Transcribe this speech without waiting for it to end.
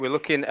We're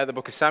looking at the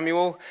book of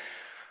Samuel,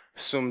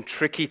 some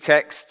tricky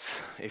texts.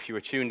 If you were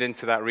tuned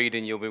into that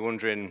reading, you'll be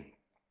wondering,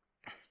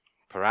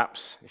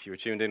 perhaps, if you were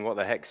tuned in, what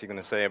the heck's he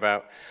going to say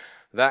about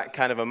that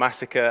kind of a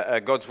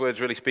massacre? God's word's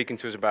really speaking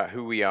to us about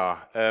who we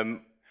are. I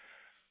don't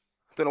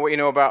know what you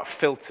know about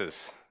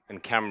filters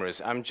and cameras.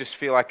 I just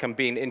feel like I'm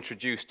being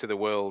introduced to the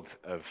world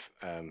of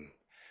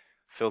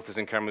filters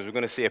and cameras. We're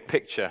going to see a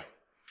picture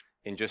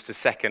in just a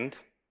second.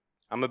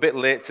 I'm a bit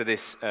late to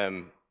this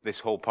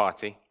whole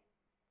party.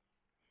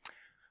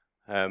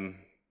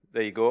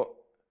 There you go.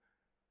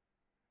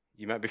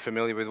 You might be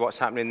familiar with what's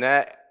happening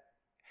there.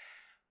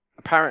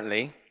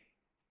 Apparently,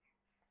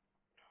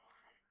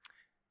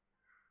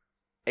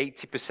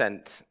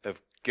 80% of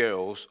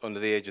girls under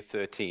the age of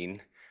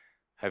 13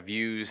 have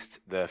used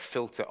the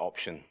filter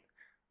option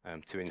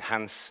to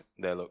enhance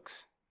their looks.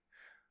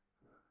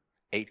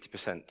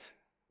 80%.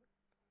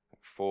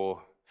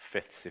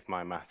 4/5, if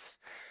my maths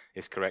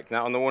is correct.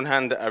 Now, on the one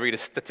hand, I read a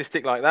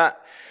statistic like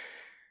that,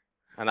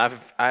 and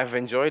I've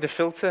enjoyed a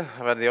filter.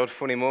 I've had the odd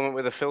funny moment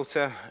with a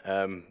filter.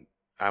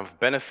 I've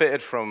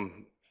benefited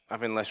from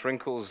having less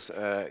wrinkles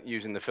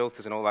using the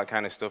filters and all that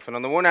kind of stuff. And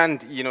on the one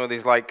hand, you know,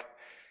 there's like,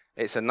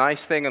 it's a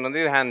nice thing. And on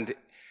the other hand,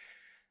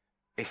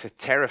 it's a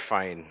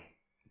terrifying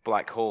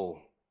black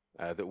hole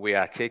that we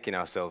are taking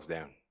ourselves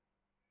down.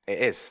 It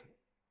is.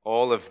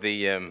 All of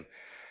the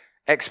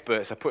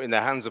experts are putting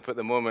their hands up at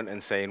the moment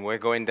and saying, we're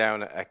going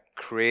down a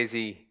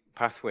crazy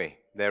pathway.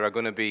 There are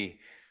going to be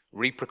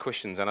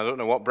repercussions, and I don't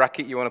know what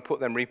bracket you want to put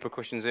them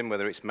repercussions in,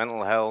 whether it's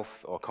mental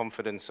health or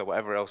confidence or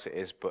whatever else it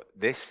is, but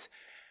this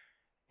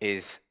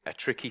is a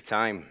tricky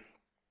time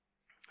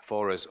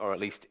for us, or at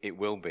least it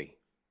will be.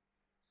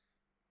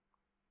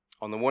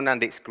 On the one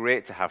hand, it's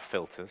great to have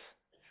filters.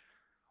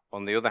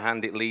 On the other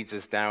hand, it leads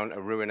us down a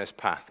ruinous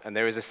path, and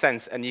there is a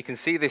sense, and you can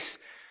see this,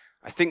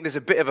 I think there's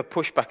a bit of a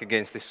pushback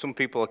against this. Some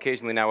people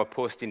occasionally now are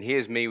posting,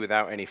 here's me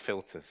without any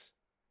filters.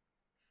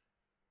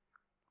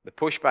 The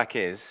pushback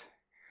is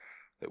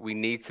that we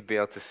need to be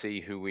able to see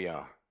who we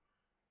are.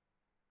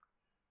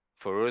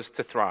 For us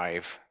to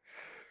thrive,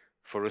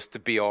 for us to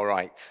be all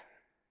right,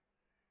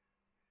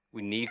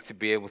 we need to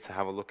be able to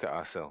have a look at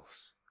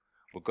ourselves.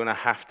 We're going to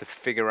have to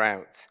figure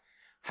out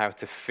how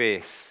to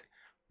face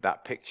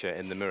that picture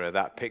in the mirror,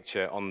 that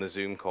picture on the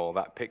Zoom call,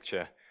 that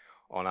picture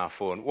on our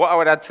phone. What I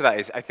would add to that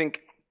is, I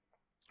think,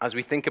 as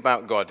we think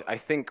about God, I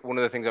think one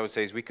of the things I would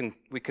say is we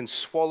can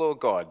swallow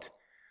God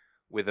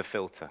with a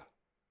filter.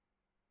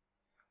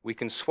 We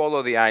can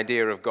swallow the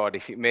idea of God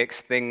if it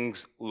makes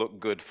things look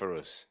good for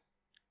us.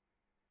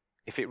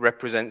 If it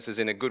represents us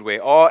in a good way,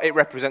 or it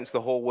represents the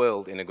whole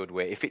world in a good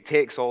way. If it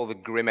takes all the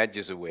grim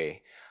edges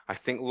away, I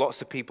think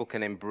lots of people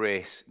can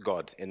embrace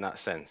God in that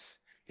sense.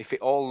 If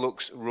it all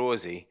looks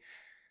rosy,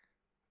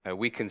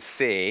 we can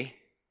say,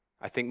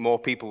 I think more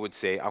people would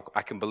say,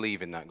 I can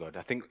believe in that God.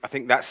 I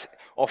think that's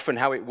often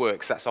how it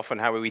works. That's often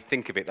how we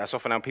think of it. That's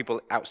often how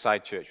people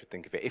outside church would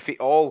think of it. If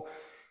it all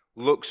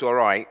looks all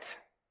right,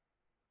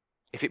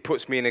 if it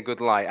puts me in a good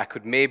light, I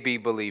could maybe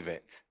believe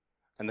it.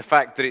 And the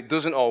fact that it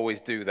doesn't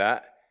always do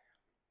that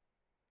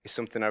is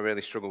something I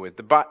really struggle with.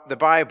 The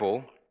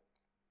Bible,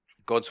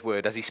 God's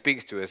word, as he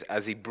speaks to us,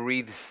 as he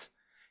breathes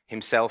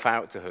himself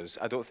out to us,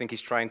 I don't think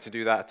he's trying to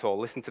do that at all.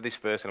 Listen to this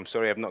verse, and I'm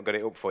sorry I've not got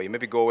it up for you.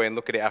 Maybe go away and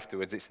look at it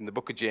afterwards. It's in the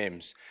book of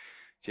James.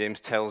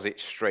 James tells it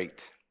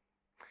straight.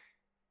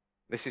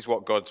 This is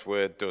what God's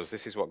word does.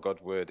 This is what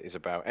God's word is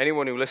about.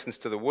 Anyone who listens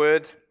to the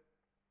word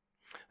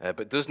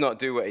but does not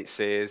do what it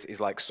says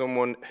is like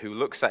someone who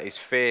looks at his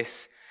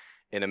face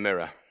in a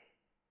mirror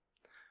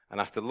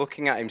and after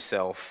looking at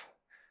himself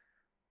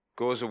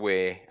goes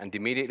away and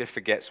immediately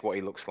forgets what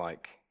he looks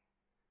like.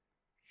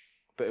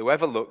 But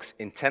whoever looks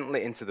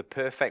intently into the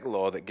perfect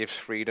law that gives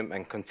freedom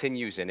and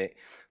continues in it,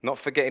 not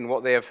forgetting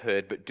what they have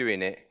heard but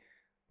doing it,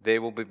 they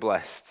will be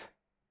blessed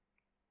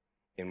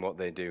in what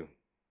they do.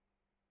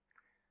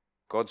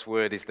 God's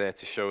word is there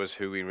to show us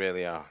who we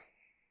really are.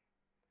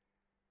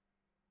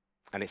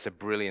 And it's a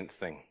brilliant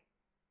thing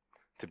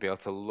to be able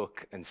to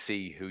look and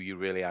see who you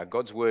really are.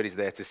 God's word is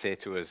there to say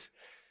to us,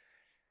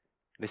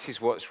 this is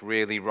what's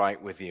really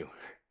right with you.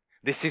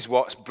 This is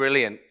what's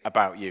brilliant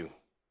about you.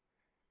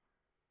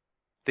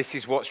 This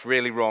is what's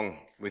really wrong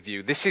with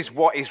you. This is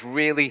what is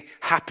really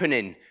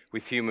happening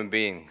with human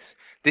beings.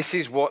 This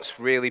is what's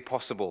really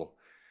possible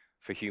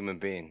for human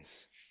beings.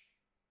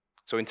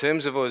 So in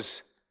terms of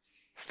us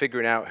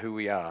figuring out who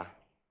we are,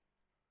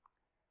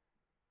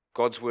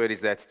 God's word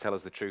is there to tell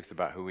us the truth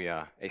about who we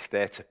are. It's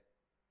there to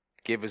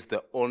give us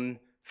the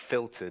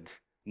unfiltered,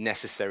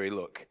 necessary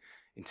look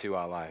into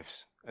our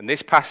lives. And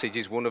this passage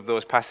is one of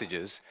those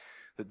passages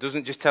that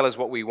doesn't just tell us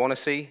what we want to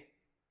see.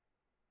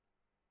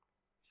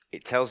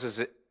 It tells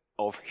us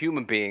of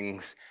human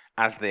beings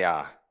as they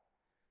are.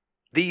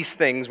 These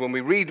things, when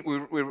we read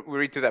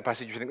through that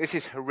passage, we think, this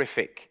is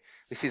horrific.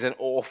 This is an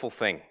awful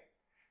thing.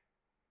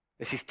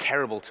 This is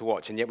terrible to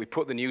watch. And yet we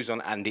put the news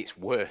on and it's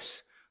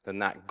worse than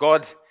that.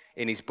 God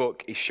in his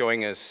book is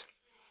showing us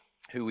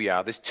who we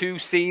are. There's two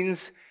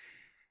scenes.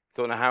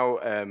 Don't know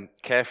how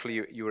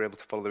carefully you were able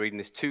to follow the reading.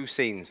 There's two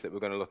scenes that we're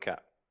going to look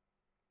at.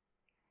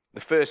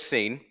 The first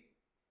scene,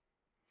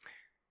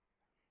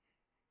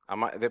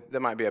 there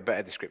might be a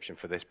better description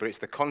for this, but it's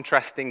the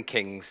contrasting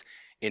kings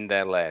in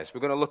their lairs.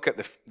 We're going to look at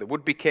the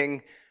would-be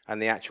king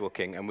and the actual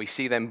king, and we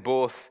see them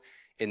both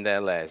in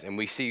their lairs, and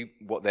we see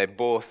what they're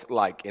both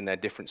like in their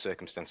different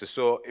circumstances.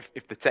 So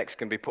if the text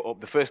can be put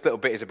up, the first little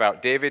bit is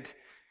about David.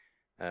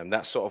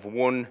 That's sort of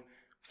 1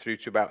 through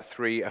to about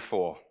 3 or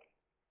 4.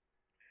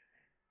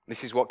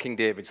 This is what King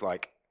David's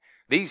like.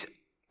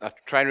 I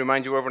try and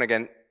remind you over and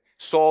again,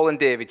 Saul and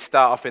David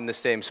start off in the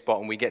same spot,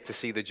 and we get to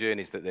see the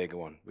journeys that they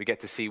go on. We get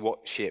to see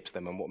what shapes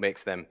them and what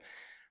makes them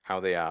how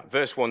they are.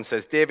 Verse 1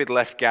 says, David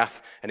left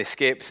Gath and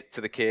escaped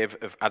to the cave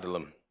of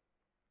Adullam.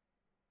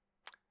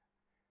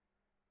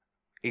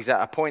 He's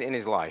at a point in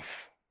his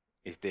life,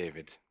 is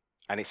David,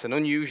 and it's an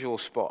unusual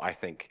spot, I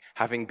think,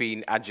 having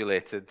been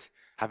adulated,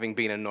 having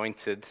been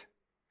anointed,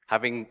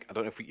 having, I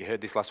don't know if you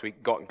heard this last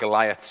week, got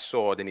Goliath's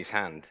sword in his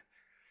hand.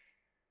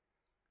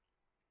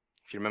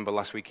 If you remember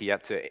last week, he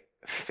had to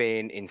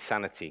feign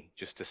insanity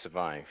just to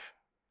survive.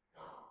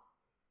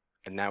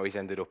 And now he's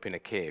ended up in a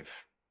cave.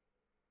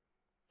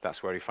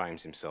 That's where he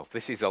finds himself.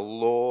 This is a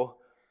low,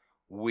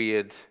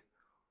 weird,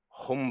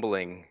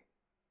 humbling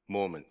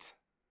moment.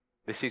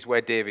 This is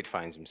where David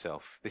finds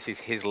himself. This is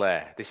his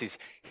lair. This is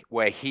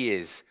where he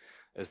is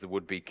as the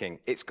would-be king.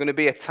 It's going to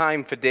be a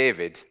time for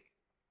David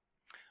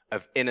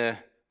of inner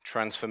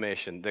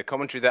transformation. The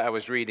commentary that I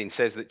was reading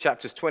says that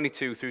chapters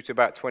 22 through to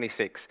about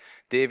 26,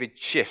 David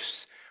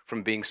shifts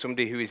from being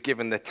somebody who is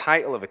given the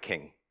title of a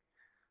king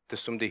to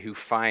somebody who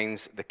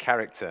finds the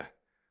character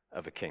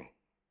of a king.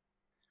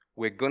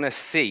 We're going to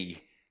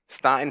see,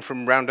 starting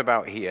from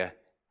roundabout here,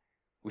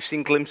 we've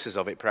seen glimpses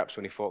of it perhaps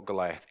when he fought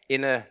Goliath,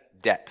 inner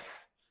depth,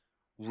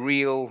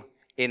 real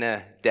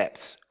inner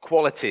depths,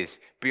 qualities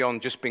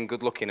beyond just being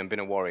good looking and being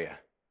a warrior.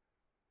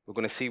 We're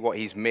going to see what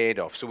he's made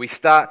of. So we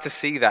start to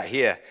see that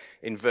here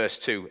in verse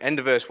 2. End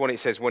of verse 1, it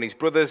says, when his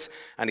brothers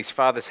and his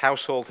father's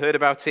household heard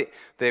about it,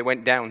 they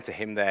went down to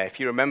him there. If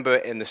you remember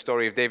in the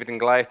story of David and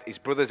Goliath, his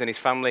brothers and his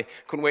family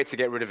couldn't wait to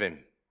get rid of him.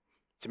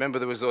 Do you remember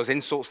there was those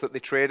insults that they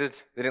traded?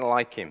 They didn't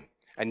like him.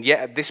 And yet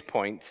at this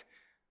point,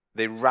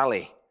 they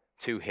rally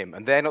to him.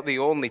 And they're not the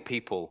only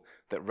people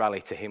that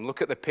rally to him.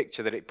 Look at the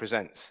picture that it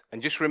presents.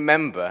 And just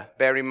remember,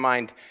 bear in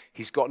mind,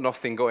 he's got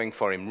nothing going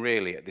for him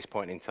really at this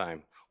point in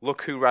time.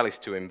 Look who rallies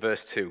to him,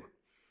 verse 2.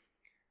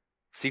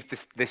 See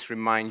if this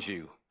reminds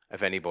you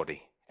of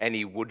anybody,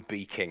 any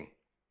would-be king.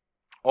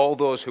 All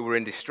those who were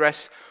in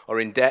distress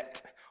or in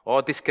debt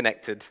or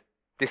discontented,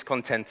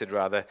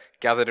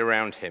 gathered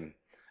around him,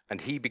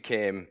 and he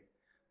became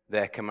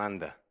their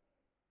commander.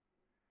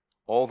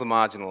 All the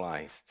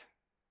marginalized,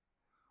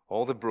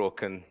 all the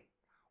broken,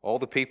 all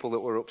the people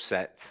that were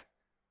upset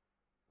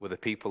were the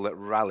people that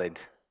rallied,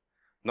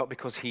 not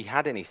because he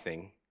had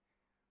anything,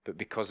 but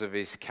because of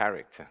his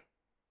character.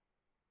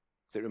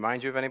 Does it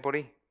remind you of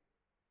anybody?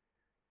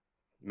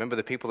 Remember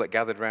the people that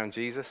gathered around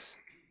Jesus?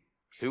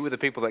 Who were the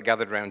people that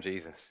gathered around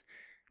Jesus?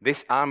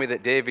 This army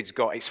that David's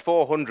got, it's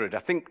 400. I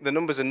think the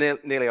numbers are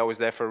nearly always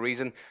there for a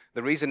reason.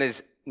 The reason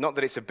is not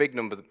that it's a big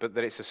number, but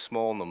that it's a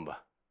small number.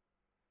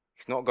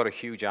 He's not got a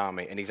huge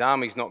army, and his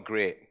army's not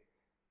great.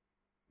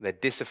 They're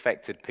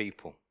disaffected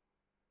people.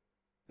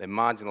 They're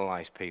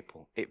marginalized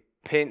people. It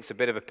paints a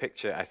bit of a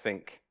picture, I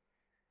think,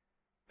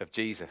 of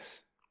Jesus.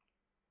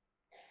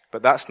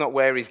 But that's not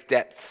where his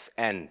depths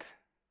end.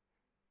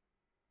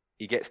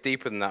 He gets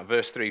deeper than that.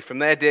 Verse 3, from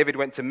there David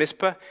went to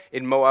Mizpah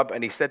in Moab,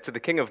 and he said to the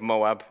king of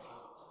Moab,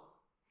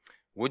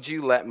 would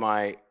you let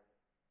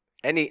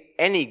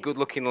any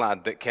good-looking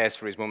lad that cares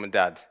for his mum and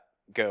dad,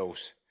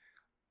 girls,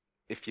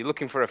 if you're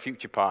looking for a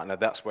future partner,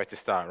 that's where to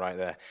start right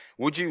there.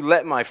 Would you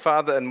let my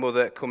father and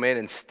mother come in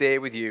and stay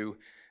with you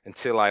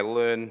until I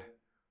learn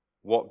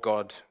what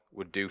God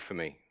would do for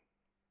me?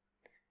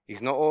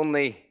 He's not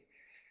only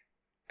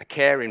a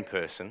caring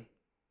person,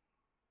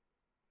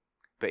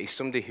 but he's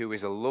somebody who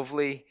is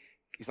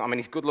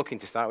he's good looking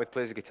to start with,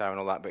 plays the guitar and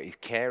all that, but he's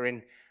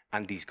caring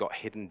and he's got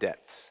hidden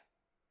depths.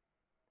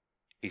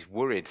 He's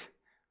worried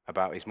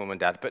about his mum and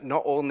dad, but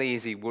not only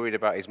is he worried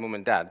about his mum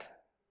and dad,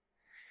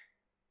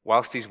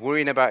 whilst he's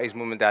worrying about his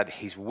mum and dad,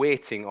 he's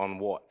waiting on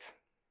what?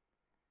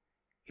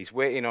 He's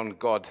waiting on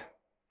God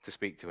to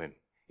speak to him.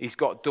 He's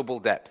got double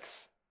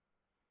depths.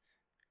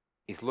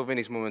 He's loving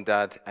his mum and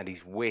dad, and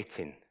he's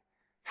waiting.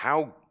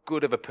 How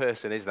good of a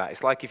person is that?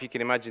 It's like if you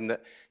can imagine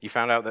that you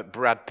found out that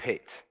Brad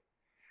Pitt,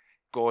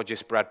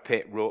 gorgeous Brad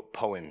Pitt, wrote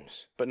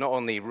poems. But not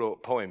only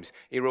wrote poems,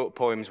 he wrote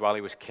poems while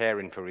he was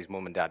caring for his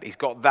mum and dad. He's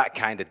got that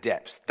kind of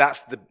depth.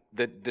 That's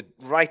the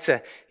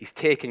writer, he's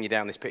taking you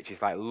down this picture.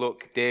 He's like,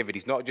 look, David,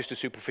 he's not just a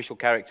superficial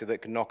character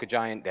that can knock a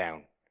giant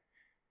down.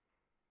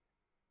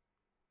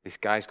 This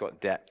guy's got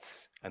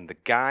depth. And the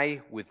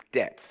guy with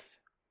depth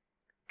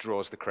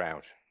draws the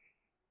crowd.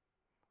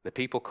 The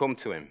people come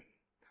to him,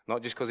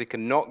 not just because he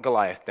can knock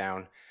Goliath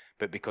down,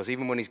 but because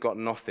even when he's got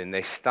nothing,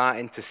 they're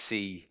starting to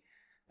see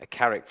a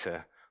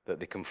character that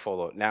they can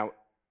follow. Now,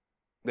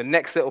 the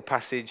next little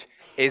passage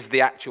is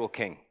the actual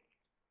king.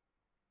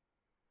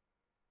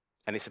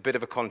 And it's a bit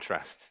of a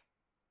contrast.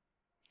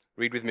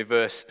 Read with me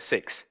verse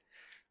 6.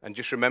 And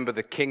just remember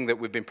the king that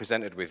we've been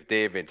presented with,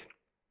 David.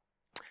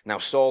 Now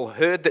Saul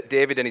heard that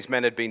David and his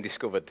men had been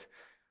discovered.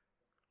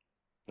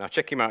 Now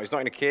check him out. He's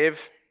not in a cave.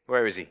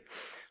 Where is he?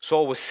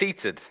 Saul was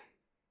seated,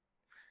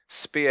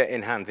 spear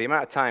in hand. The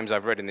amount of times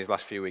I've read in these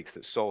last few weeks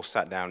that Saul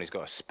sat down, he's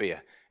got a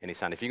spear in his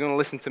hand. If you're going to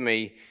listen to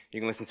me, you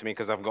can listen to me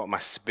because I've got my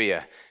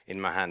spear in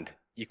my hand.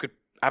 You could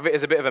have it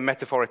as a bit of a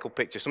metaphorical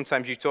picture.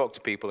 Sometimes you talk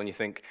to people and you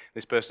think,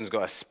 this person's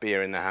got a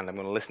spear in their hand. I'm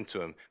going to listen to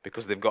them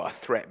because they've got a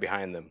threat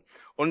behind them.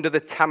 Under the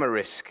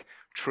tamarisk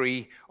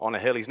tree on a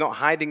hill. He's not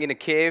hiding in a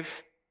cave.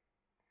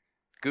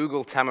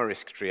 Google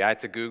tamarisk tree. I had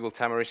to Google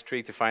tamarisk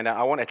tree to find out.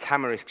 I want a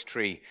tamarisk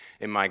tree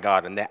in my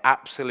garden. They're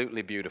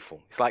absolutely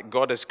beautiful. It's like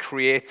God has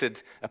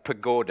created a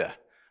pagoda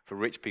for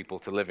rich people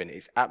to live in.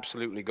 It's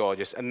absolutely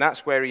gorgeous. And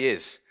that's where he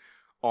is,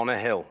 on a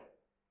hill.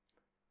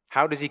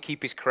 How does he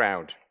keep his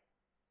crowd?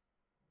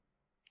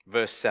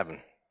 Verse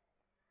 7.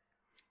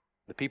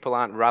 The people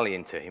aren't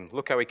rallying to him.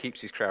 Look how he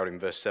keeps his crowd in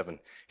verse 7.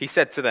 He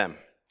said to them,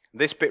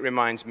 this bit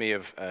reminds me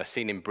of a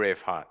scene in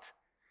Braveheart,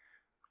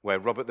 where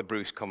Robert the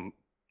Bruce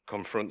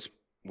confronts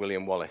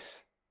William Wallace.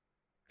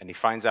 And he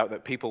finds out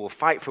that people will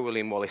fight for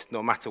William Wallace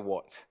no matter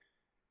what.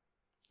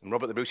 And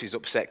Robert the Bruce is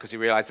upset because he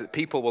realizes that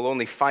people will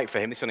only fight for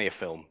him. It's only a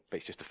film, but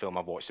it's just a film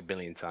I've watched a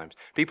billion times.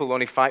 People will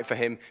only fight for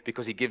him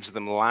because he gives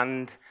them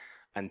land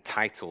and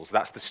titles.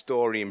 That's the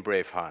story in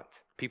Braveheart.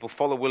 People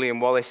follow William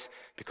Wallace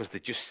because they're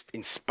just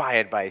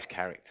inspired by his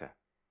character.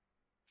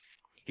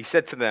 He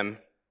said to them,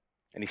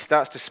 and he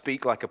starts to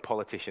speak like a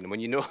politician. And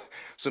when you know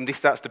somebody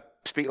starts to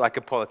speak like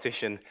a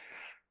politician,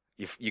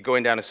 you're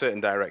going down a certain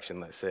direction,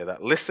 let's say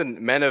that.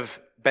 Listen, men of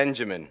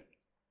Benjamin,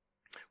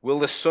 will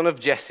the son of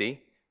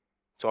Jesse,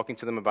 talking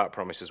to them about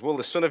promises, will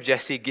the son of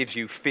Jesse give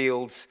you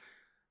fields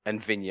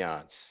and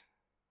vineyards?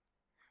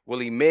 Will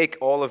he make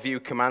all of you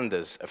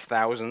commanders of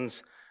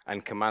thousands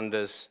and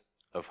commanders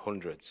of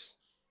hundreds?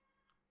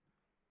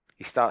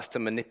 He starts to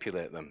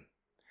manipulate them.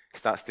 He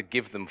starts to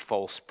give them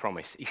false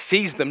promise. He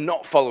sees them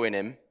not following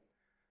him,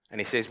 and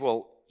he says,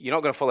 well, you're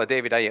not going to follow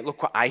David, are you?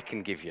 Look what I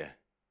can give you.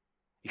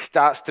 He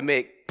starts to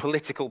make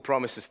political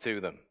promises to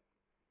them.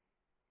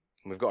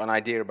 And we've got an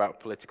idea about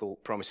political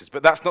promises.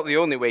 But that's not the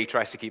only way he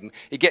tries to keep them.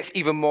 He gets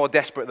even more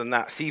desperate than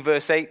that. See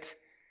verse 8?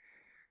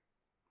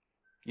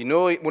 You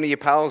know one of your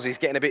pals is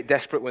getting a bit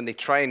desperate when they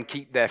try and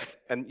keep their...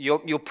 And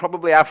you'll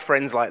probably have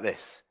friends like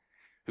this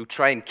who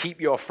try and keep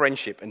your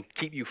friendship and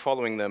keep you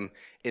following them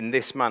in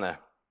this manner.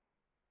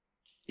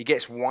 He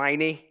gets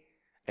whiny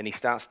and he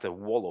starts to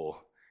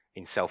wallow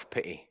in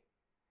self-pity.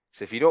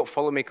 So if you don't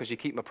follow me because you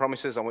keep my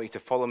promises, I want you to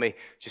follow me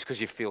just because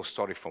you feel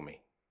sorry for me.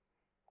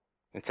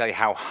 And tell you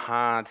how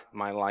hard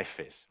my life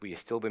is. Will you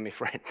still be my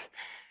friend?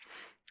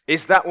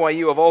 Is that why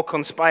you have all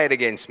conspired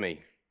against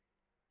me?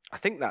 I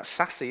think that's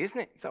sassy, isn't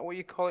it? Is that what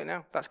you call it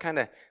now? That's kind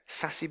of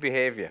sassy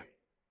behavior.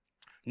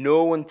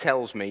 No one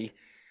tells me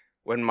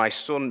when my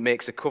son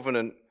makes a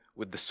covenant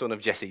with the son of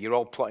Jesse, you're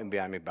all plotting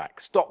behind my back.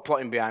 Stop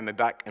plotting behind my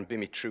back and be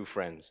my true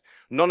friends.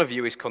 None of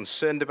you is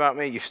concerned about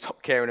me. You've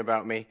stopped caring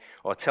about me,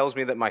 or tells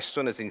me that my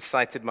son has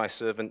incited my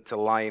servant to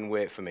lie in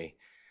wait for me,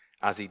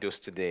 as he does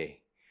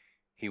today.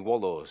 He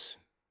wallows.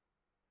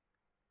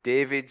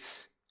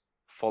 David's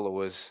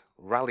followers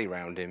rally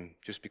round him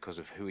just because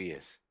of who he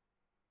is.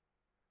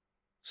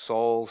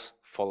 Saul's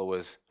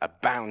followers are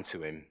bound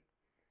to him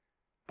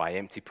by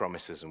empty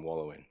promises and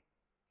wallowing.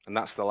 And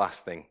that's the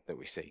last thing that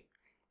we see.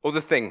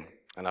 Other thing,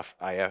 and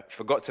I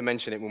forgot to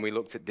mention it when we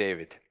looked at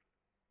David.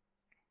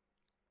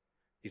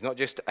 He's not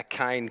just a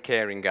kind,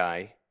 caring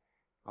guy.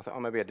 I thought,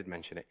 maybe I did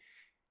mention it.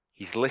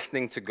 He's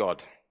listening to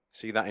God.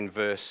 See that in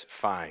verse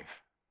 5.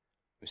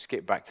 We'll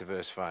skip back to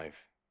verse 5.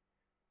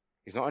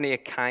 He's not only a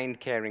kind,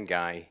 caring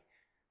guy,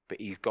 but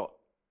he's got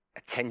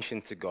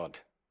attention to God.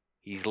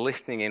 He's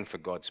listening in for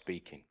God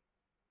speaking.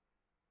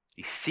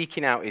 He's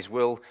seeking out his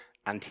will,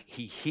 and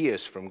he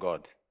hears from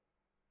God.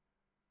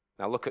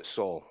 Now look at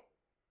Saul.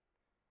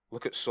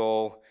 Look at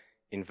Saul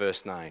in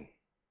verse 9.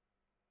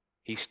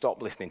 He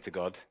stopped listening to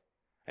God,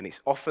 and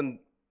it's often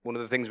one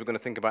of the things we're going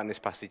to think about in this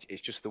passage.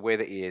 It's just the way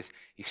that he is.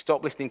 He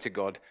stopped listening to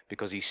God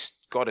because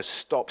God has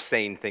stopped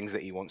saying things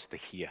that he wants to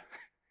hear.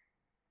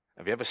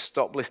 Have you ever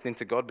stopped listening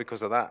to God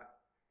because of that?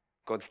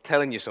 God's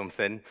telling you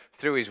something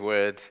through his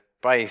word,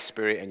 by his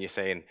spirit, and you're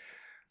saying,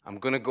 I'm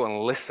going to go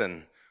and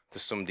listen to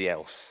somebody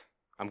else.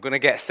 I'm going to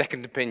get a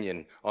second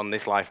opinion on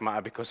this life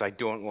matter because I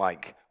don't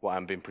like what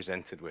I'm being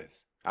presented with.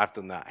 I've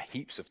done that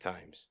heaps of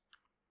times.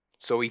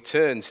 So he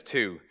turns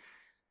to,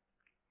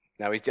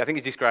 now I think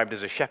he's described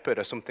as a shepherd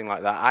or something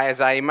like that.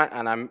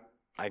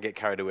 I get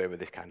carried away with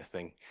this kind of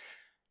thing.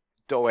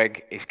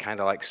 Doeg is kind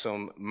of like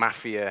some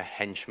mafia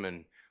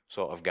henchman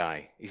sort of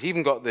guy. He's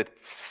even got the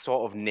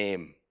sort of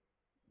name,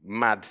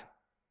 Mad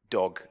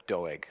Dog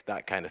Doeg,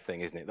 that kind of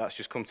thing, isn't it? That's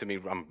just come to me.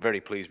 I'm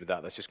very pleased with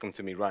that. That's just come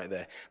to me right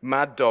there.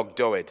 Mad Dog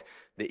Doeg,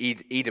 the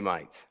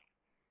Edomite.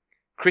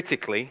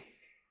 Critically,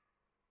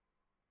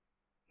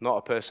 not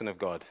a person of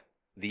God.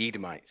 The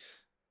Edomites,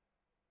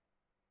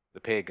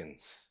 the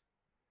pagans.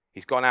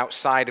 He's gone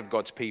outside of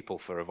God's people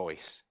for a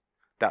voice.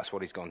 That's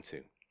what he's gone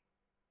to.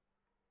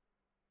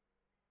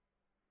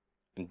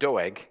 And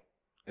Doeg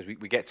as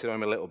we get to know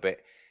him a little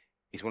bit,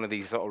 he's one of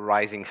these sort of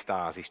rising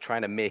stars. He's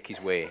trying to make his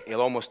way.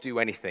 He'll almost do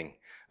anything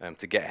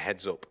to get a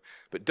heads up.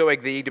 But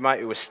Doeg the Edomite,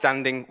 who was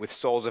standing with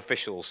Saul's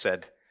officials,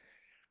 said,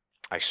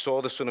 I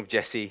saw the son of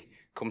Jesse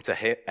come to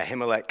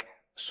Ahimelech,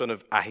 son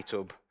of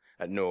Ahitub,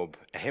 at Nob.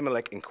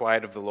 Ahimelech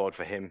inquired of the Lord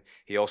for him.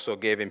 He also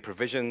gave him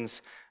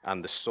provisions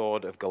and the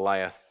sword of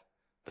Goliath,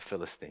 the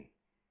Philistine.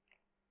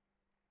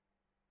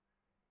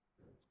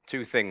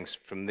 Two things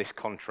from this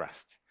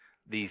contrast,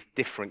 these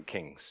different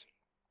kings.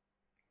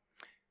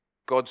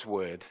 God's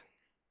word,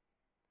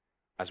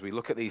 as we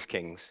look at these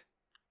kings,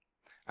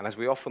 and as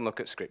we often look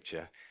at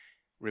Scripture,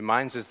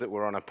 reminds us that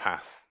we're on a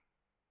path.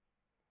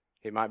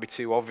 It might be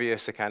too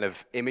obvious a kind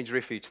of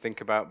imagery for you to think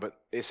about, but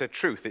it's a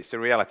truth, it's a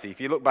reality. If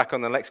you look back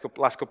on the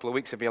last couple of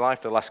weeks of your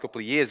life, the last couple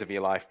of years of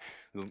your life,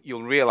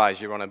 you'll realize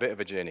you're on a bit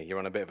of a journey, you're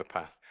on a bit of a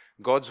path.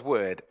 God's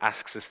word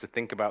asks us to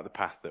think about the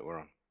path that we're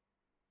on.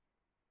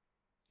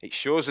 It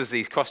shows us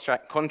these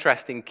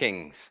contrasting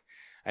kings,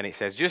 and it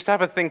says, just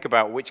have a think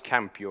about which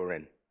camp you're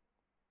in.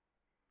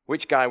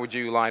 Which guy would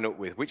you line up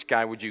with? Which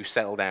guy would you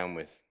settle down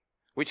with?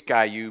 Which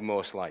guy you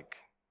most like?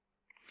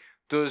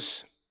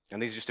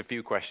 And these are just a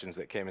few questions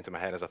that came into my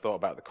head as I thought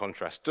about the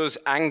contrast. Does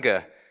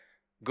anger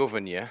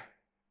govern you?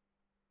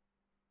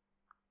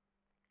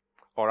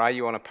 Or are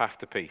you on a path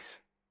to peace?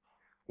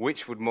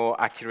 Which would more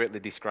accurately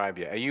describe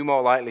you? Are you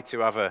more likely to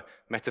have a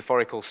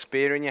metaphorical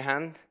spear in your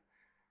hand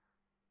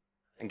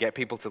and get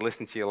people to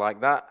listen to you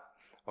like that?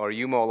 Or are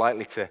you more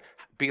likely to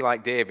be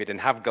like David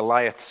and have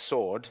Goliath's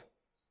sword,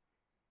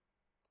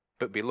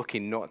 but be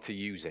looking not to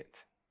use it?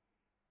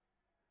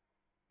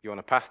 You on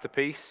a path to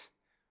peace,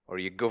 or are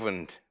you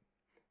governed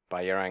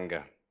by your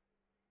anger?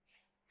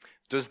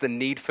 Does the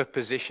need for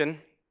position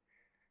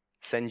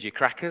send you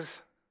crackers?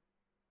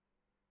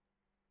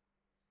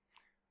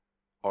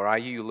 Or are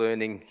you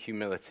learning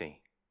humility?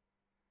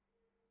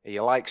 Are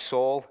you like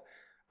Saul,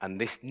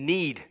 and this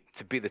need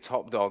to be the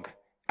top dog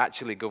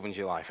actually governs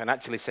your life and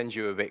actually sends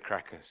you a bit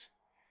crackers?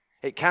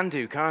 It can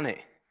do, can't it?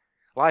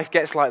 Life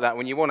gets like that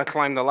when you want to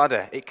climb the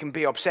ladder. It can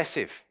be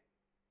obsessive.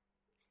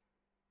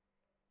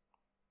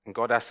 And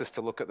God asks us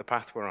to look at the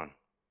path we're on.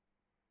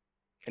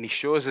 And he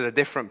shows us a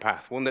different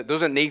path, one that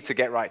doesn't need to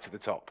get right to the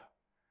top,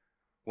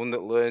 one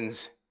that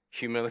learns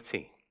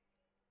humility.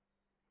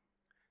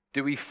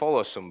 Do we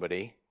follow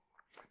somebody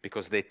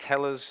because they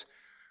tell us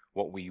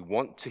what we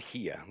want to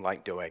hear,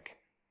 like Doeg?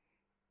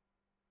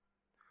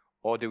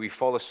 Or do we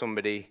follow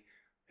somebody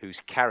whose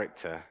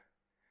character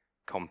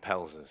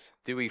compels us?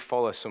 Do we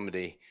follow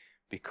somebody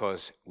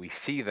because we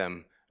see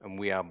them and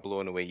we are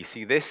blown away? You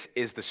see, this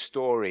is the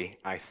story,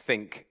 I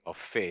think, of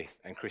faith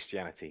and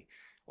Christianity.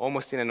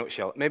 Almost in a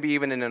nutshell, maybe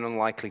even in an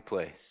unlikely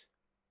place.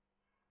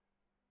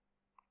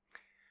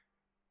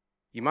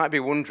 You might be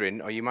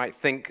wondering, or you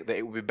might think that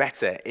it would be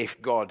better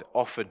if God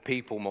offered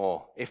people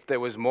more, if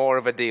there was more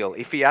of a deal,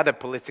 if he had a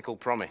political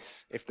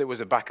promise, if there was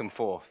a back and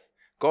forth.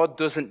 God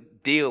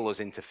doesn't deal us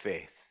into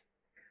faith.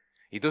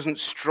 He doesn't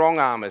strong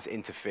arm us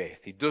into faith.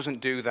 He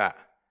doesn't do that.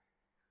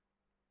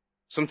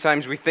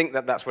 Sometimes we think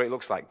that that's what it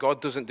looks like.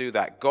 God doesn't do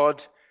that.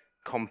 God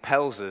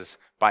compels us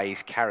by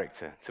his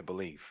character to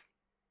believe.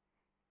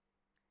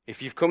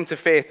 If you've come to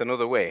faith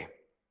another way,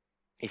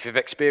 if you've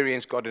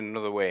experienced God in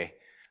another way,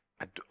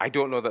 I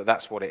don't know that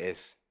that's what it is.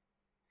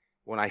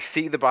 When I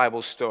see the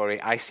Bible story,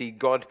 I see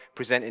God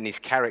presenting his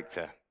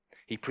character.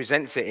 He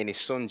presents it in his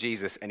son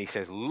Jesus, and he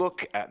says,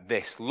 look at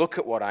this. Look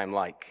at what I'm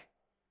like.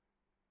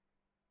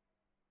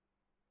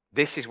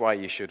 This is why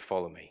you should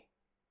follow me.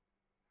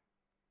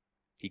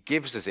 He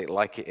gives us it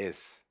like it is.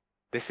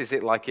 This is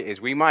it like it is.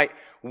 We might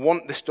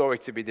want the story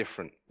to be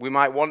different. We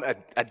might want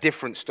a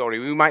different story.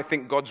 We might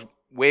think God's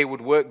way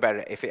would work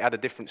better if it had a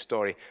different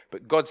story.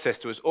 But God says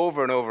to us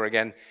over and over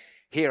again,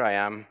 here I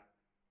am.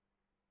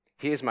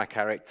 Here's my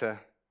character.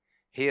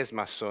 Here's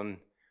my son.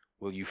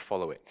 Will you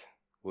follow it?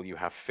 Will you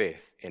have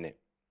faith in it?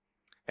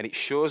 And it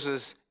shows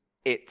us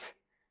it,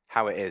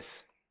 how it is.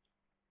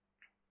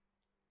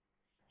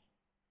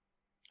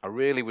 I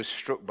really was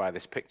struck by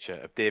this picture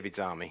of David's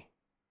army.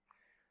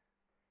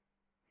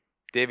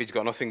 David's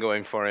got nothing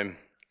going for him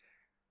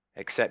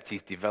except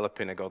he's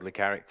developing a godly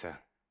character.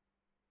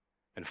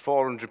 And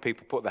 400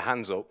 people put their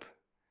hands up,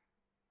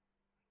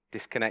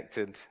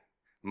 disconnected,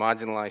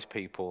 marginalized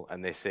people,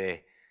 and they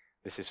say,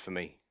 this is for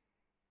me.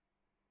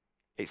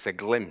 It's a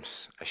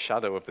glimpse, a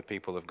shadow of the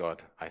people of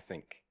God, I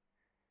think.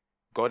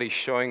 God is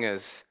showing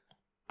us,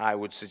 I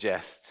would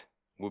suggest,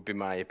 would be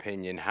my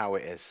opinion, how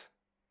it is.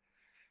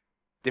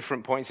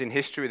 Different points in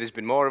history, there's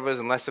been more of us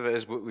and less of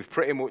us, but we've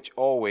pretty much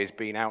always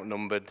been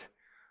outnumbered,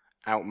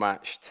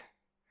 outmatched,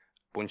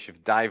 bunch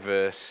of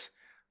diverse,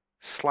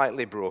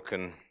 slightly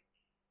broken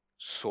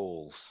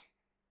souls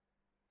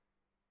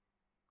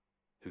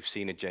who've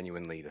seen a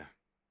genuine leader.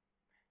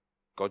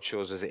 God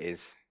shows us it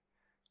is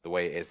the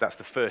way it is. That's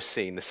the first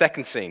scene. The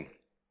second scene.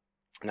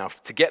 Now,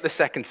 to get the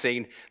second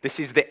scene, this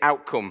is the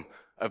outcome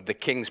of the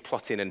kings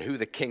plotting and who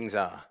the kings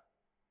are.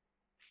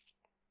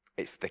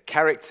 It's the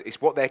character.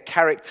 It's what their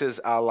characters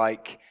are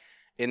like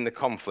in the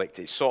conflict.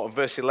 It's sort of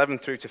verse 11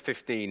 through to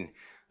 15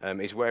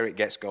 is where it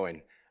gets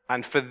going.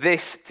 And for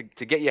this,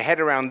 to get your head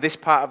around this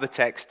part of the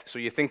text, so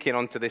you're thinking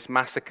onto this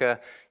massacre,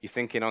 you're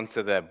thinking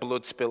onto the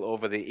blood spill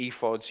over the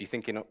ephods, you're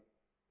thinking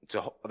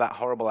to that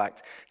horrible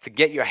act. To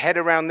get your head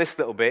around this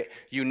little bit,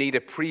 you need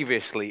a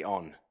previously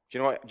on. Do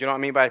you know what I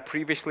mean by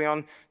previously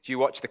on? Do you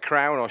watch The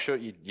Crown or show?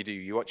 You do.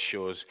 You watch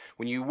shows.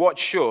 When you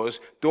watch shows,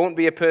 don't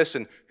be a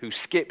person who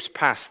skips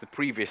past the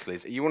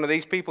previouslys. Are you one of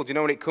these people? Do you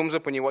know when it comes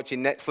up when you're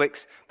watching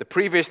Netflix? The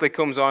previously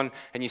comes on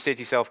and you say to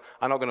yourself,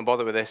 I'm not going to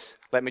bother with this.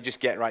 Let me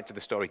just get right to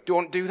the story.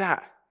 Don't do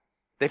that.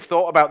 They've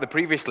thought about the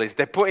previouslys.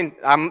 They're putting,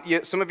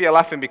 some of you are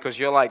laughing because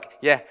you're like,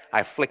 yeah,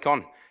 I flick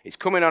on. It's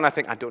coming on. I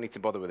think, I don't need to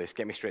bother with this.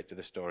 Get me straight to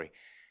the story.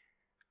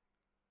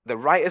 The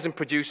writers and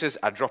producers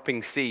are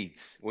dropping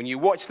seeds. When you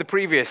watch the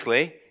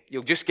previously,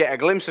 you'll just get a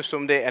glimpse of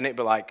someday and it'll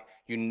be like,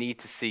 you need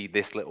to see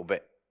this little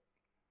bit.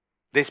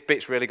 This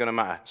bit's really going to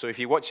matter. So if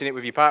you're watching it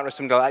with your partner or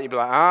something like that, you'll be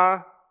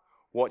like,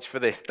 watch for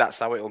this. That's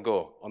how it'll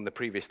go on the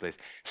previously.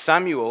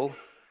 Samuel,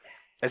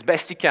 as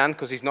best he can,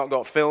 because he's not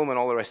got film and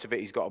all the rest of it,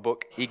 he's got a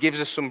book, he gives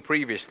us some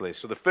previously.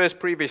 So the first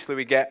previously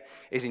we get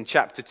is in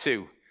chapter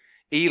 2.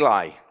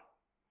 Eli,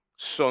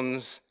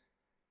 sons,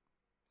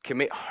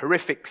 commit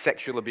horrific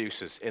sexual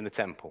abuses in the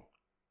temple.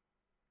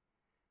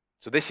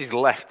 So this is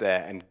left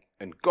there,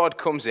 and God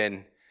comes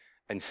in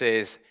and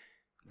says,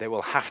 there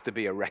will have to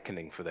be a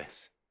reckoning for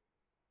this.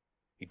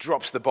 He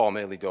drops the bomb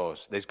early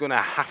doors. There's going to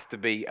have to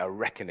be a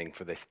reckoning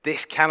for this.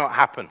 This cannot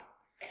happen.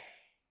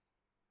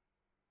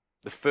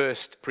 The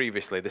first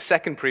previously. The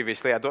second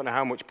previously, I don't know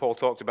how much Paul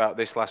talked about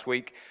this last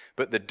week,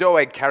 but the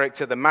Doeg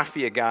character, the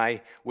mafia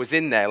guy, was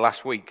in there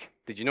last week.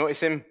 Did you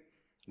notice him?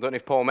 I don't know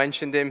if Paul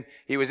mentioned him.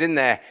 He was in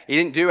there. He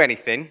didn't do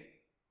anything.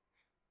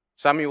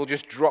 Samuel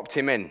just dropped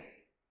him in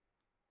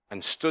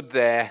and stood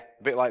there,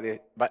 a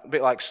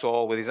bit like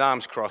Saul, with his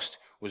arms crossed,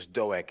 was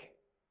Doeg.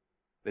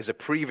 There's a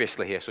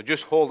previously here, so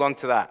just hold on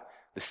to that.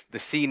 The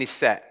scene is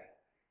set.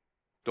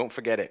 Don't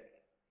forget it.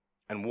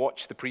 And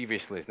watch the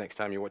previouslys next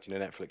time you're watching a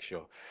Netflix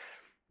show.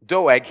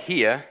 Doeg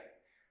here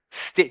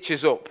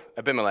stitches up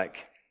Abimelech.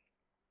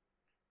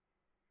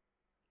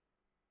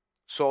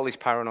 Saul is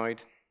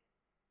paranoid.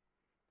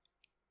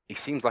 He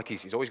seems like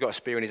he's always got a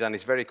spear in his hand.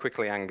 He's very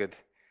quickly angered.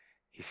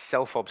 He's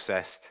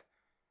self-obsessed.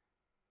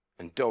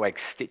 And Doeg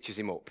stitches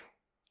him up.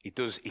 He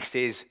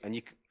says, and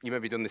you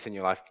maybe done this in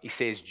your life, he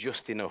says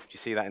just enough. Do you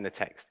see that in the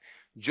text?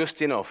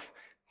 Just enough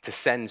to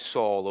send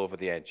Saul over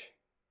the edge.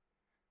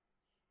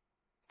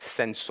 To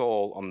send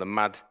Saul on the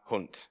mad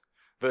hunt.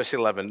 Verse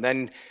 11,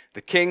 then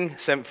the king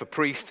sent for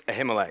priest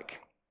Ahimelech,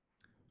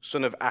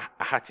 son of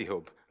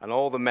Ahitub, and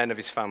all the men of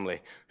his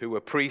family, who were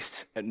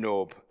priests at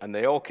Nob, and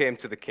they all came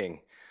to the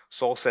king.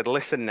 Saul said,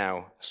 listen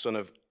now, son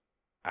of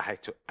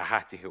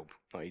Ahitub.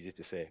 Not easy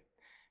to say.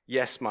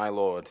 Yes, my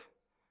lord,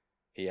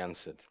 he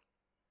answered.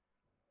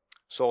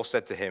 Saul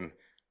said to him,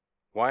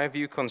 why have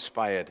you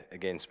conspired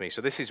against me?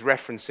 So this is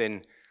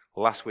referencing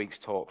last week's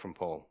talk from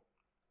Paul.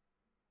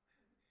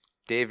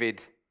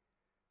 David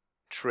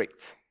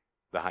tricked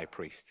the high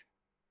priest.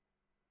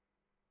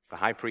 The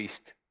high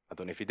priest, I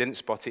don't know if he didn't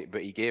spot it,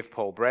 but he gave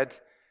Paul bread,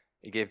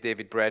 he gave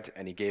David bread,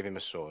 and he gave him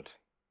a sword.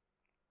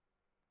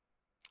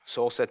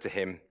 Saul said to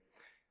him,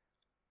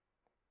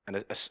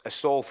 and as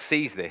Saul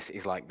sees this,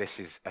 he's like, this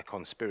is a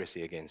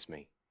conspiracy against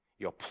me.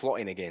 You're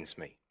plotting against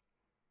me.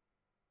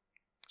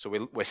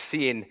 So we're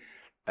seeing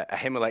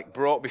Ahimelech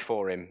brought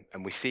before him,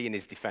 and we're seeing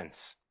his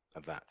defense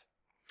of that.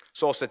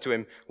 Saul said to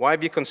him, why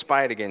have you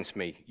conspired against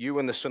me, you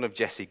and the son of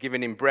Jesse,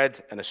 giving him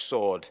bread and a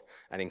sword,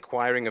 and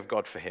inquiring of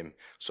God for him,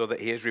 so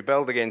that he has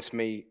rebelled against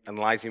me and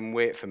lies in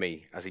wait for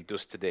me, as he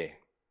does today?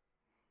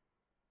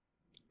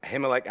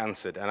 Ahimelech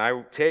answered, and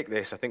I think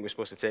we're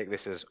supposed to take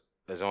this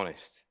as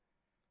honest.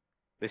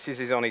 This is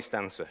his honest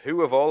answer.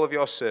 Who of all of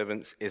your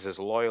servants is as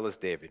loyal as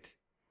David,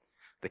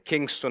 the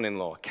king's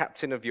son-in-law,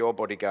 captain of your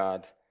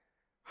bodyguard,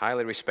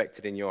 highly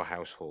respected in your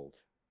household?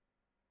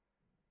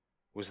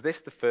 Was this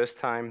the first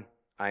time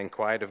I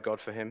inquired of God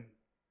for him?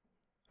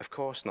 Of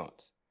course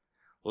not.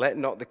 Let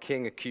not the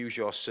king accuse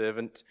your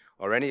servant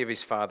or any of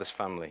his father's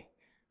family,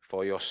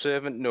 for your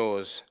servant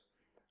knows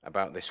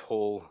about this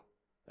whole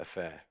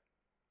affair.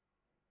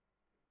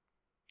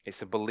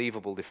 It's a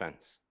believable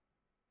defense.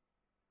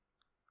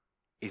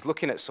 He's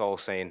looking at Saul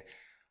saying,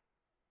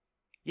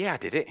 yeah, I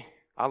did it.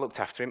 I looked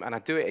after him, and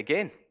I'd do it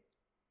again.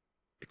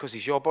 Because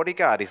he's your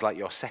bodyguard. He's like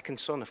your second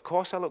son. Of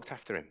course I looked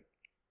after him.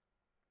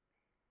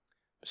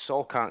 But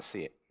Saul can't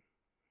see it.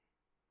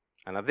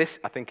 And now this,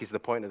 I think, is the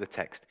point of the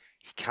text.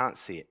 He can't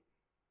see it.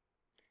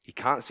 He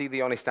can't see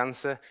the honest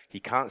answer. He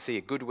can't see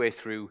a good way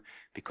through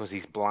because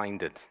he's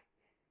blinded.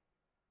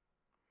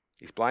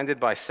 He's blinded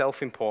by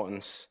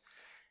self-importance.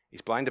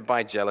 He's blinded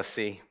by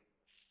jealousy.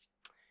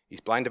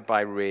 He's blinded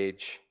by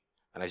rage.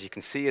 And as you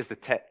can see as the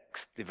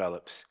text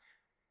develops,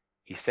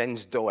 he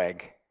sends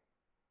Doeg,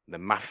 the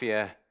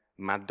mafia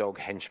mad dog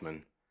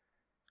henchman,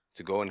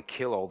 to go and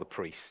kill all the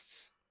priests,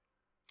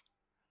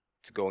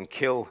 to go and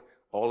kill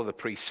all of the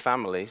priests'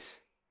 families,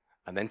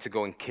 and then to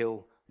go and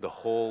kill the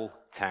whole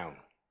town.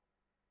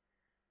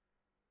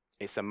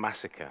 It's a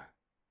massacre.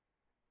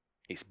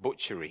 It's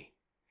butchery.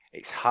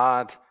 It's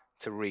hard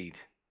to read.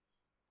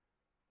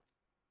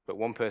 But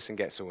one person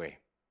gets away.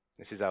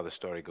 This is how the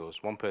story goes.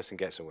 One person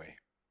gets away.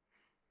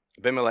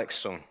 Abimelech's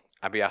son,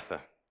 Abiathar,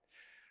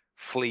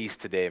 flees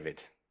to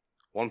David.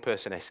 One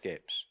person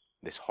escapes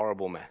this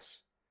horrible mess.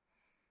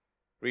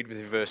 Read with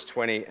me verse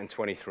 20 and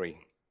 23.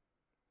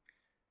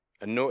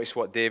 And notice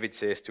what David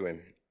says to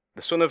him.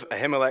 The son of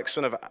Ahimelech,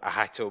 son of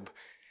Ahitub,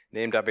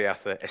 named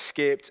Abiathar,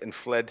 escaped and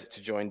fled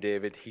to join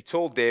David. He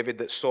told David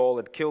that Saul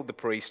had killed the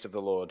priest of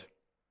the Lord.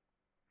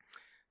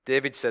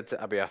 David said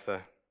to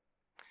Abiathar,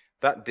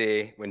 that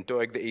day when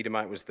Doeg the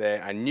Edomite was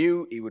there, I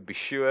knew he would be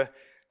sure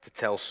to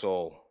tell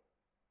Saul,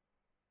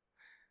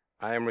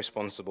 I am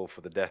responsible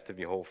for the death of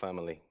your whole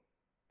family.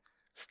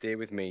 Stay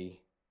with me.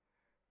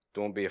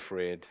 Don't be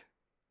afraid.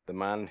 The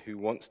man who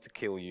wants to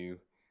kill you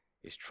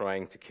is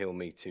trying to kill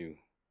me too.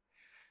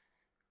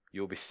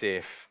 You'll be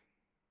safe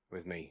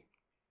with me.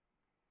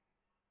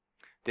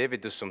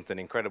 David does something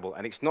incredible,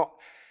 and it's not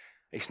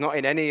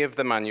in any of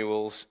the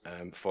manuals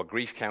for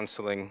grief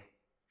counseling.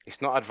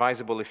 It's not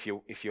advisable if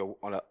you're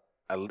on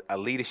a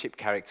leadership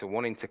character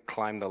wanting to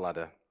climb the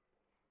ladder.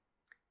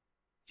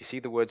 Do you see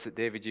the words that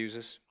David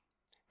uses?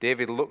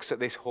 David looks at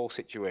this whole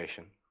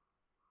situation,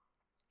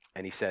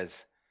 and he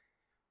says,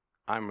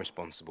 I'm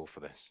responsible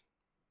for this.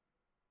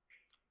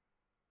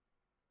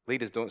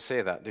 Leaders don't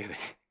say that, do they?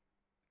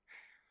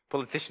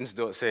 Politicians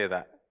don't say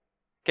that.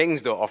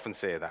 Kings don't often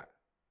say that.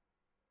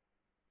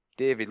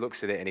 David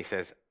looks at it and he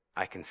says,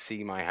 I can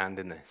see my hand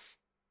in this.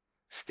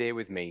 Stay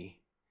with me.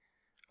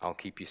 I'll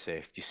keep you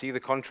safe. Do you see the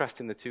contrast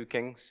in the two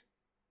kings?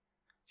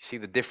 Do you see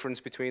the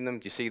difference between them?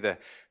 Do you see the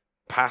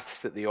paths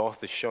that the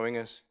author's showing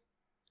us?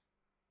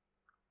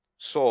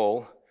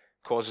 Saul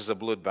causes a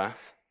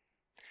bloodbath,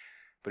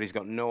 but he's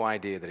got no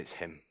idea that it's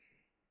him.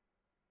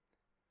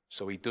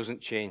 So he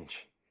doesn't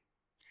change.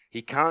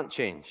 He can't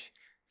change.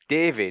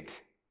 David,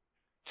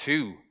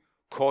 too,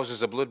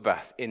 causes a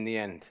bloodbath in the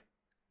end,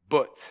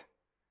 but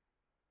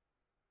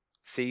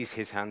sees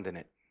his hand in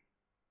it.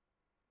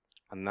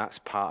 And that's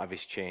part of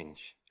his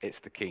change. It's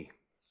the key.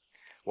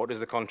 What does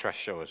the contrast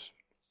show us?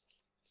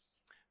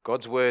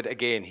 God's word,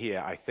 again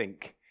here, I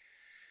think,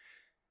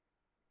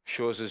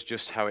 shows us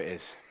just how it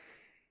is.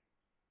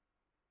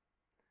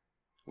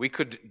 We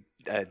could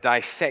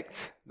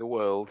dissect the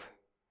world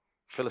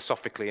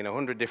philosophically in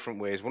 100 different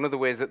ways. One of the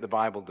ways that the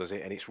Bible does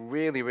it, and it's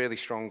really, really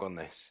strong on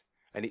this,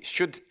 and it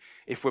should,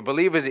 if we're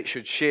believers, it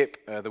should shape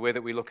the way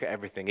that we look at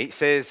everything. It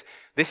says,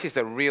 this is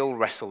a real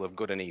wrestle of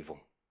good and evil.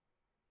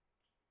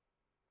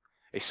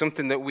 It's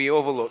something that we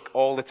overlook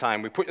all the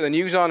time. We put the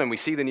news on and we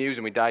see the news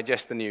and we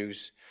digest the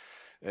news.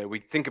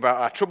 We think about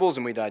our troubles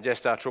and we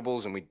digest our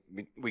troubles and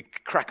we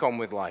crack on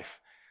with life.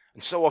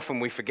 And so often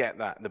we forget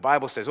that. The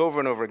Bible says over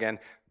and over again,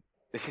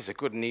 this is a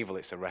good and evil,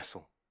 it's a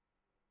wrestle.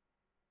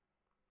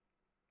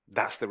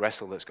 That's the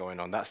wrestle that's going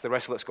on. That's the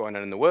wrestle that's going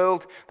on in the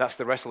world. That's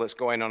the wrestle that's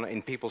going on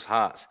in people's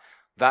hearts.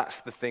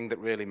 That's the thing that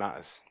really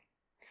matters.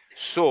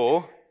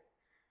 So,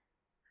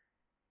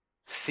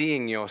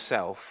 seeing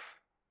yourself,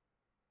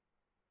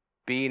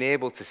 being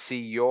able to see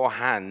your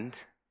hand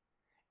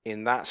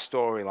in that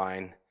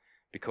storyline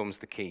becomes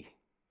the key.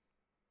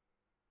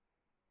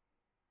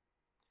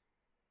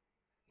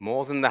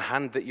 More than the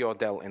hand that you're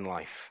dealt in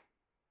life,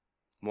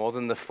 more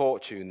than the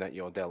fortune that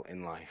you're dealt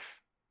in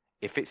life,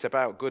 if it's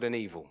about good and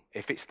evil,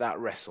 if it's that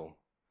wrestle,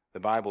 the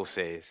Bible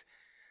says,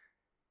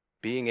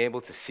 being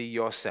able to see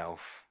yourself,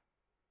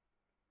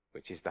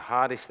 which is the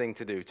hardest thing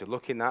to do, to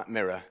look in that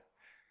mirror,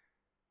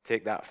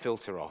 take that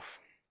filter off,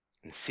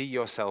 and see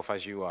yourself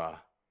as you are,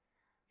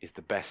 is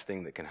the best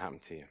thing that can happen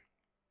to you.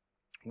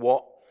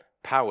 What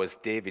powers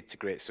David to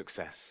great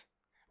success?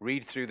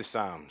 Read through the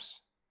Psalms.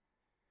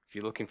 If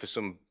you're looking for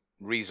some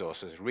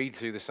resources, read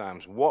through the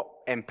Psalms. What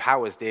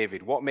empowers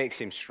David? What makes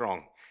him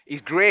strong? He's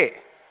great.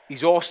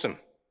 He's awesome.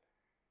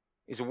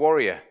 He's a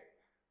warrior.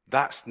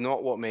 That's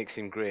not what makes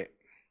him great.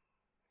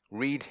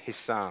 Read his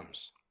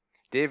Psalms.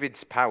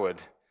 David's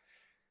powered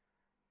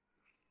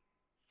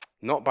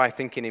not by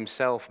thinking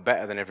himself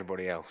better than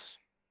everybody else.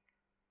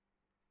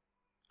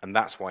 And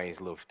that's why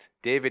he's loved.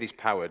 David is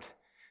powered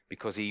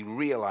because he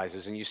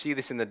realizes, and you see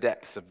this in the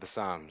depths of the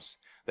Psalms,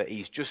 that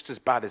he's just as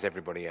bad as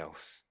everybody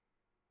else.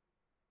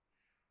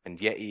 And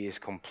yet he is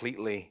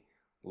completely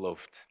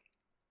loved.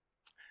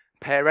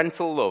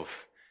 Parental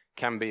love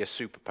can be a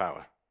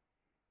superpower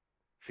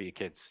for your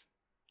kids.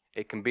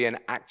 It can be an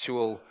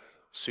actual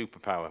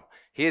superpower.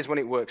 Here's when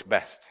it works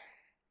best.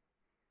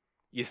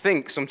 You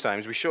think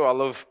sometimes we show our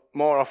love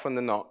more often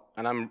than not,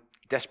 and I'm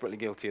desperately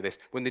guilty of this,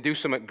 when they do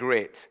something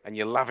great and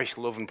you lavish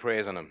love and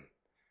praise on them.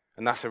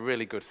 And that's a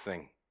really good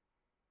thing.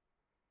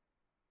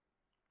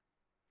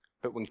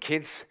 But when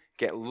kids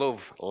get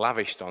love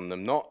lavished on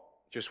them, not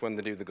just when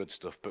they do the good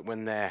stuff, but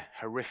when they're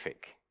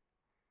horrific,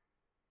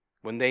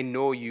 when they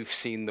know you've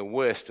seen the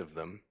worst of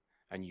them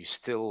and you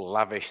still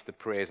lavish the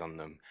praise on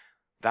them,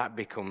 that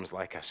becomes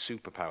like a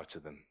superpower to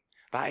them.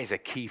 That is a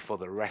key for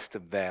the rest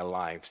of their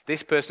lives.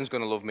 This person's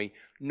going to love me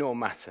no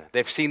matter.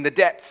 They've seen the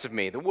depths of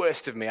me, the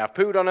worst of me. I've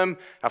pooed on them,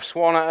 I've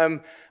sworn at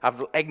them,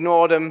 I've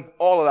ignored them,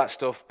 all of that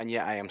stuff, and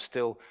yet I am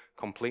still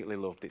completely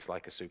loved. It's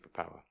like a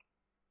superpower.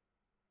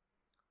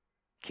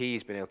 Key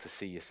is being able to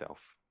see yourself.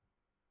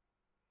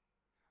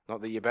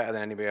 Not that you're better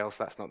than anybody else,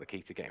 that's not the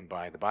key to getting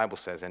by. The Bible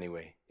says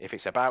anyway, if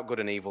it's about good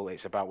and evil,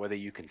 it's about whether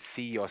you can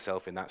see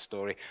yourself in that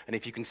story. And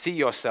if you can see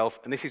yourself,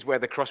 and this is where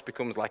the cross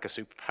becomes like a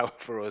superpower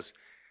for us,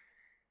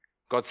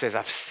 God says,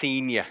 I've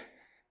seen you. I've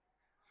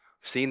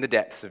seen the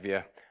depths of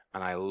you,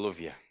 and I love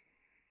you.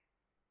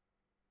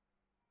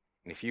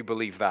 And if you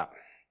believe that,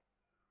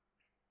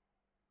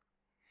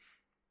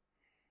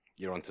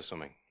 you're onto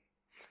something.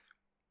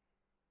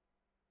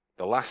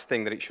 The last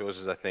thing that it shows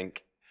us, I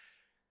think,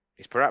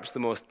 is perhaps the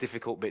most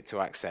difficult bit to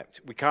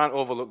accept. We can't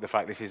overlook the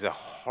fact this is a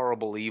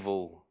horrible,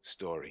 evil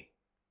story.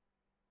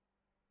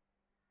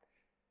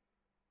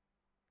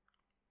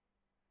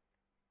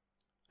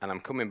 And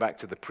I'm coming back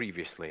to the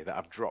previously that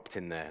I've dropped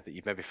in there that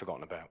you've maybe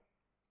forgotten about.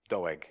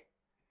 Doeg,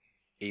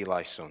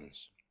 Eli's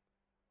sons.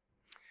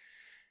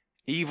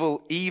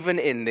 Evil, even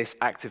in this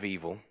act of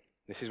evil,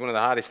 this is one of the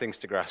hardest things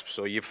to grasp.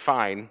 So you're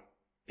fine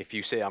if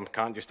you say, I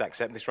can't just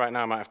accept this right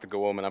now, I might have to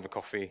go home and have a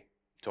coffee,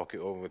 talk it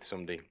over with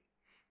somebody.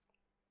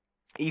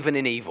 Even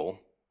in evil,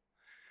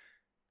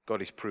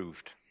 God is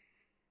proved.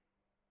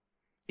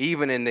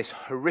 Even in this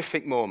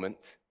horrific moment,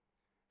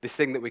 this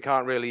thing that we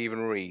can't really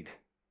even read,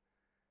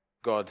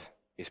 God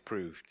is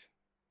proved.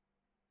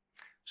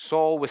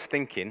 Saul was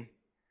thinking,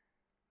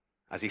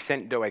 as he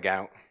sent Doeg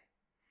out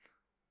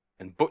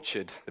and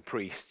butchered the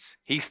priests,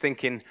 he's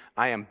thinking,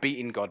 I am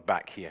beating God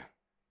back here.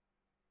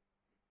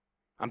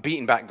 I'm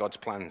beating back God's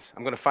plans.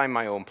 I'm going to find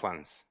my own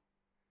plans.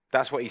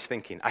 That's what he's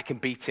thinking. I can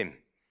beat him.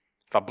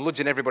 If I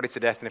bludgeon everybody to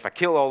death and if I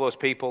kill all those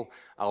people,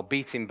 I'll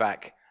beat him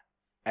back.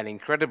 And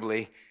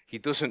incredibly, he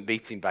doesn't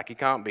beat him back. He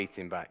can't beat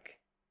him back.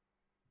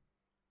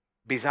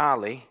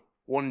 Bizarrely,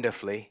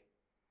 wonderfully,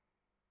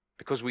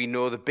 because we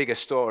know the bigger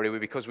story,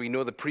 because we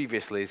know the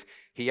previouslys,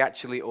 he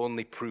actually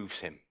only proves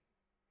him.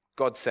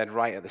 God said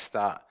right at the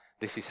start,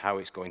 this is how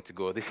it's going to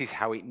go. This is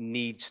how it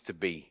needs to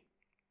be.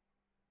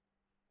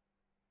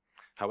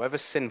 However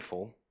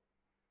sinful,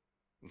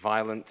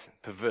 violent,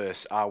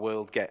 perverse our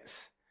world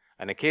gets,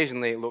 and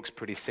occasionally it looks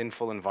pretty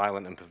sinful and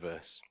violent and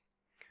perverse,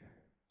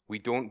 we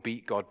don't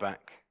beat God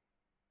back.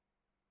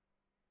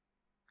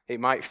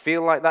 It might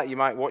feel like that. You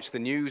might watch the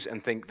news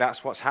and think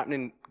that's what's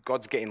happening.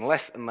 God's getting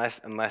less and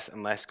less and less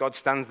and less. God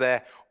stands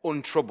there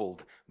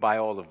untroubled by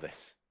all of this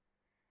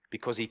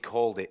because he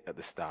called it at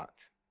the start.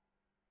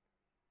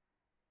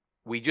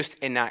 We just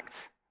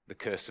enact the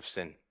curse of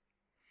sin.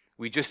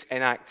 We just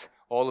enact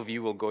all of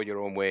you will go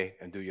your own way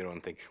and do your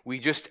own thing. We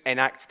just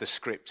enact the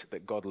script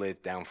that God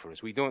laid down for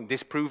us. We don't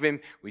disprove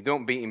him. We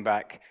don't beat him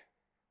back.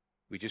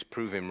 We just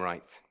prove him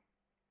right.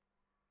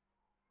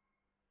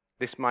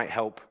 This might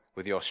help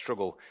with your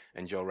struggle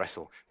and your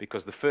wrestle,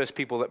 because the first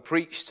people that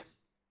preached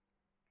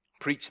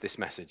this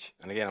message.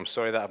 And again, I'm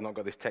sorry that I've not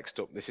got this text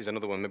up. This is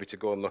another one maybe to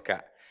go and look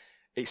at.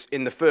 It's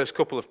in the first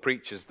couple of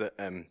preachers that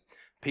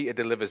Peter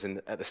delivers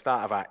at the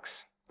start of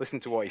Acts. Listen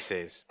to what he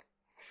says.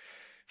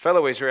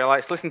 Fellow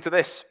Israelites, listen to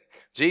this.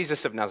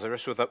 Jesus of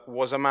Nazareth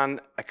was a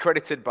man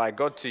accredited by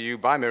God to you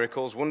by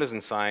miracles, wonders,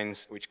 and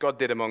signs, which God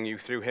did among you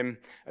through him,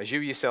 as you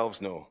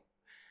yourselves know.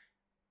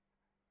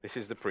 This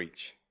is the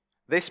preach.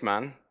 This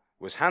man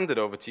was handed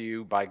over to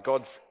you by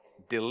God's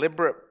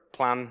deliberate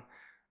plan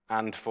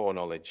and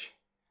foreknowledge.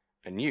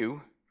 And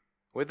you,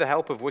 with the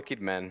help of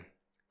wicked men,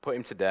 put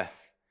him to death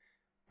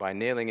by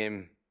nailing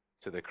him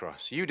to the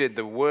cross. You did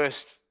the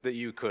worst that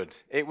you could.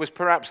 It was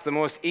perhaps the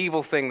most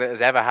evil thing that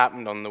has ever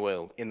happened in the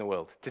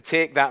world. To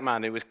take that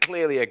man who was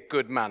clearly a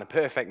good man, a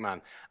perfect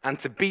man, and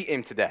to beat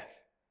him to death.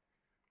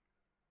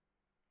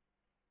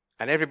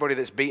 And everybody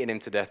that's beaten him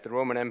to death, the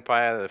Roman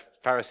Empire, the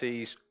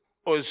Pharisees,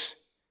 us,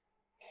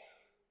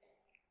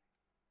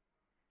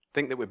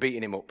 think that we're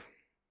beating him up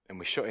and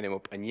we're shutting him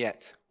up, and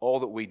yet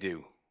all that we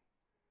do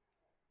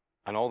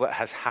and all that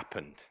has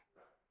happened,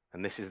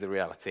 and this is the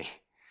reality,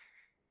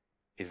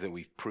 is that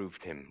we've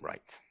proved him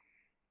right.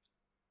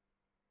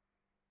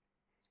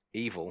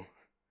 Evil,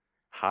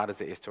 hard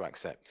as it is to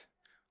accept,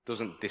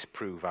 doesn't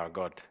disprove our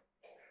God.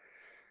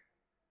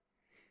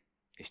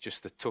 It's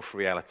just the tough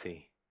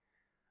reality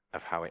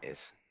of how it is.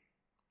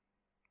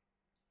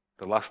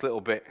 The last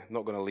little bit, I'm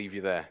not going to leave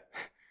you there.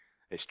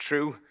 It's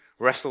true,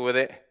 wrestle with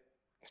it.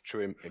 It's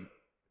true in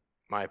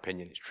my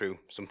opinion, it's true,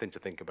 something to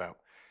think about.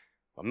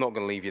 I'm not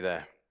going to leave you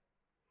there.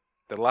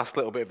 The last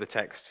little bit of the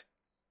text,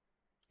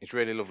 it's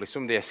really lovely.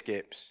 Somebody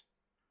escapes.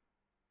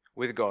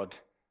 With God,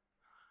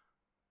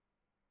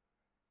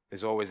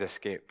 there's always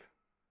escape.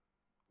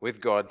 With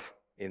God,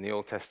 in the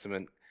Old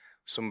Testament,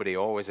 somebody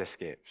always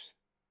escapes.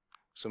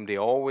 Somebody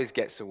always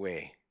gets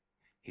away.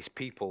 His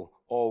people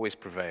always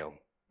prevail.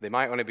 They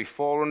might only be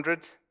 400.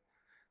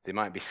 They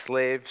might be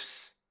slaves.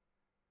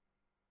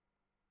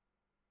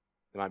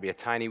 There might be a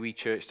tiny wee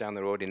church down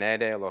the road in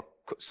Airedale or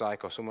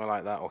Cutsick or somewhere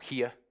like that, or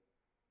here.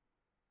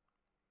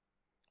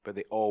 But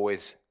they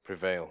always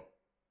prevail.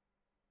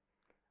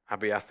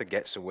 Abiathar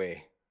gets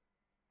away.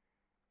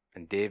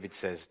 And David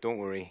says, don't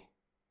worry,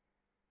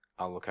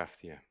 I'll look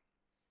after you.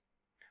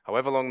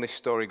 However long this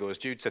story goes,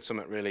 Jude said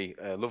something really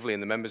lovely in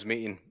the members'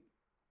 meeting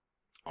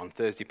on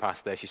Thursday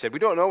past there. She said, we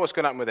don't know what's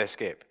going to happen with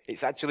Escape.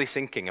 It's actually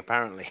sinking,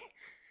 apparently.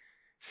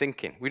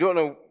 Sinking. We don't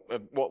know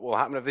what will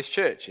happen of this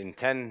church in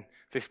 10,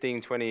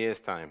 15, 20 years'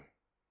 time.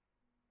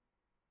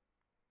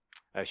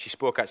 She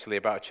spoke actually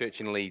about a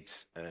church in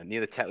Leeds,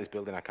 near the Tetley's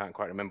building. I can't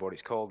quite remember what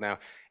it's called now.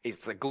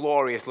 It's a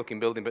glorious-looking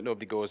building, but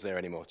nobody goes there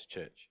anymore to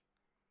church.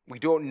 We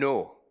don't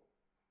know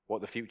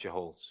what the future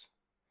holds,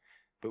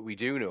 but we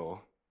do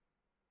know,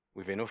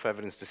 we've enough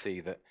evidence to see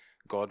that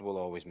God will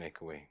always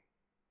make a way.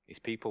 His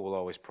people will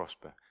always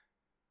prosper.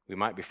 We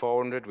might be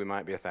 400, we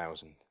might be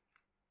 1,000,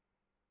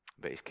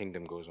 but his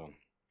kingdom goes on.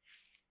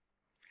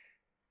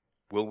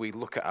 Will we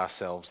look at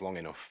ourselves long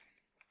enough?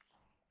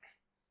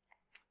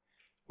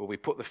 Will we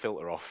put the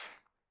filter off?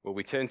 Will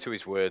we turn to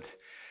his word?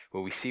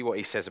 Will we see what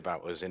he says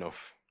about us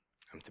enough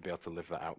to be able to live that out?